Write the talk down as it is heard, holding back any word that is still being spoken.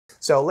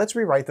So let's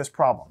rewrite this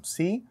problem.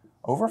 C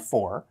over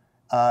 4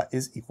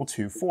 is equal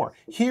to 4.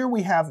 Here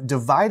we have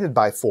divided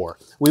by 4.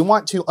 We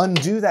want to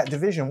undo that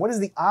division. What is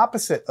the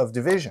opposite of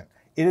division?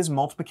 It is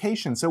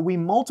multiplication. So we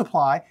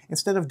multiply,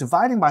 instead of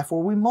dividing by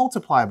 4, we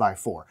multiply by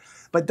 4.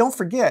 But don't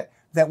forget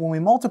that when we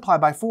multiply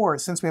by 4,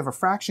 since we have a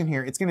fraction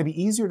here, it's going to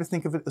be easier to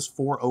think of it as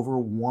 4 over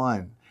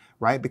 1,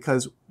 right?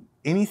 Because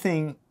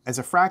anything as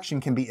a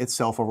fraction can be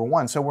itself over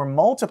 1. So we're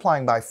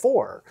multiplying by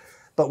 4,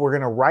 but we're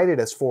going to write it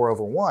as 4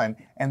 over 1,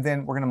 and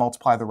then we're going to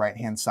multiply the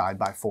right-hand side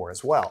by 4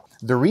 as well.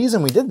 The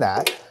reason we did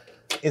that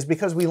is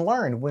because we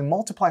learned when we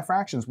multiply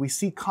fractions, we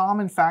see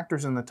common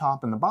factors in the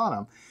top and the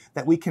bottom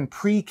that we can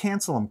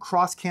pre-cancel them,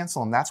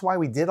 cross-cancel them. That's why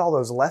we did all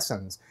those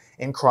lessons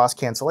in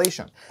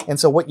cross-cancellation. And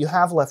so what you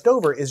have left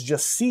over is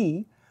just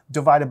C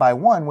divided by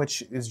 1,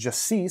 which is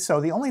just C. So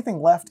the only thing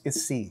left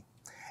is C.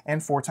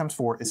 And 4 times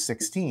 4 is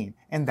 16.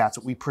 And that's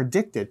what we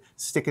predicted.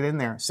 Stick it in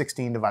there.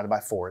 16 divided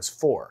by 4 is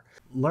 4.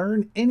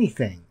 Learn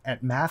anything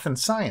at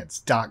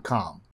mathandscience.com.